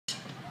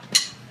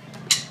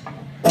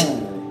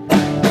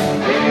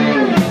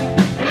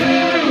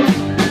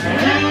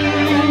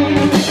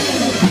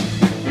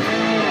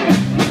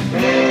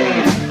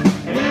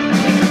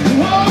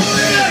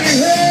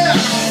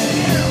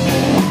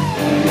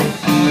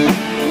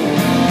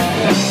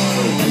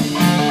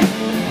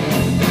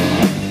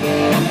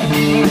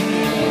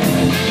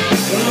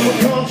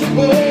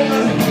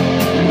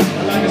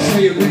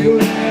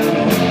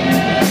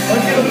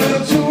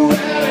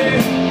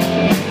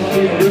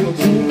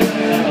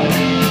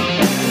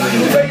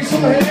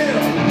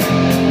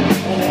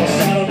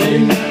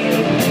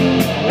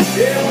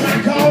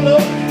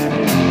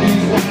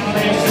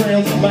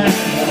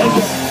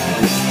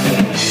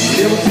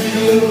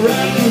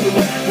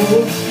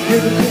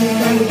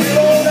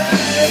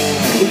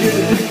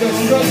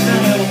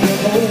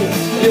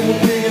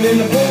in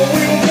the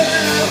four-wheel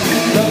drive.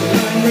 Another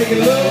time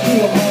making love to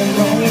a home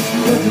run.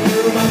 Just a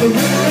girl by the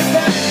river is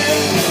back.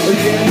 But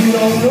yeah, you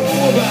don't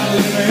know about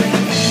living.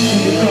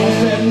 You cross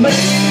that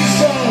main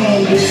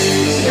song,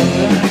 Dixon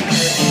line.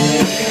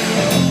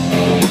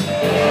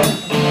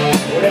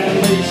 Oh, that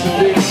makes a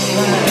big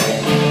line.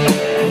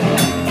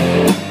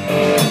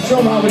 Show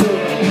 'em how we do it.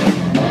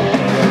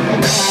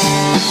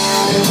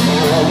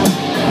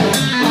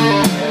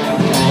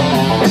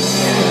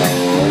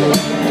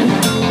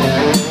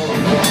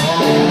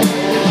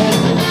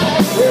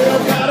 Well,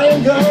 God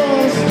and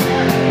guns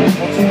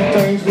are two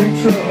things we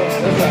trust.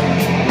 That's right.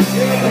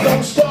 Yeah, but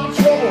don't start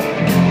trouble.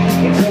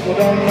 The trouble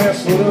don't mess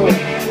with us.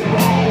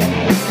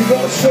 You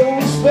gotta show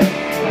respect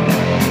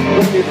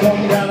when you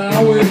come down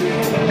our way.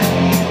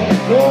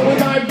 Lord, we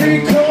might be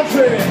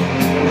country,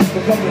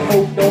 but country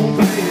folk don't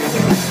play.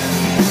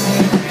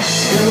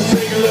 We'll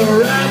take a little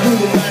ride through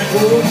the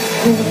backwoods,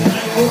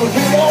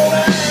 come on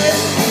out.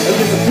 And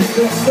get the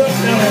pickup stuck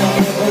down in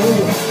our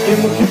hole. Then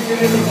we'll kick it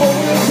in the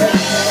four-wheel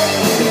drive.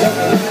 That's the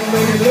line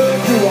making love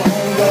to a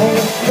home dog.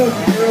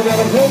 Country girl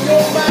that'll blow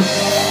your mind.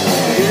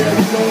 Yeah,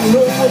 we don't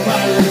know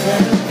about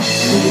living.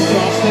 We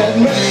cross that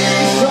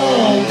main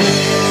song,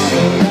 Dixon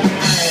line.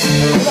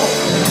 Come on.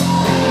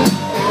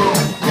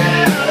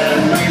 Yeah, that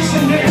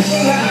Dixon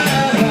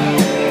line.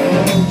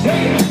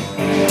 Take it.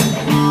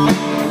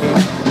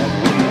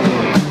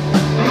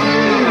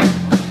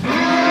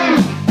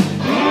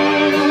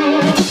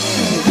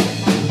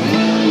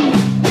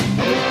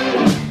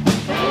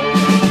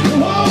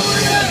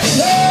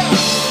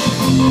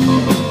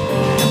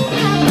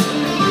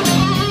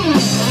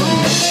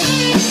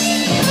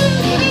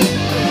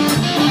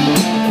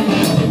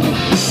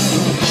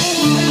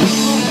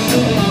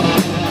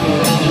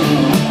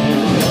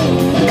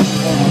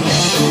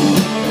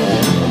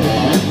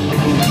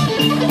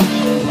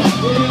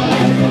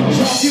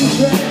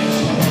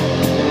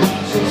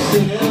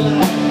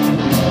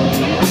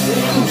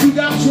 You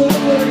got your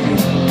way,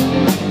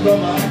 but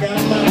I got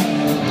mine.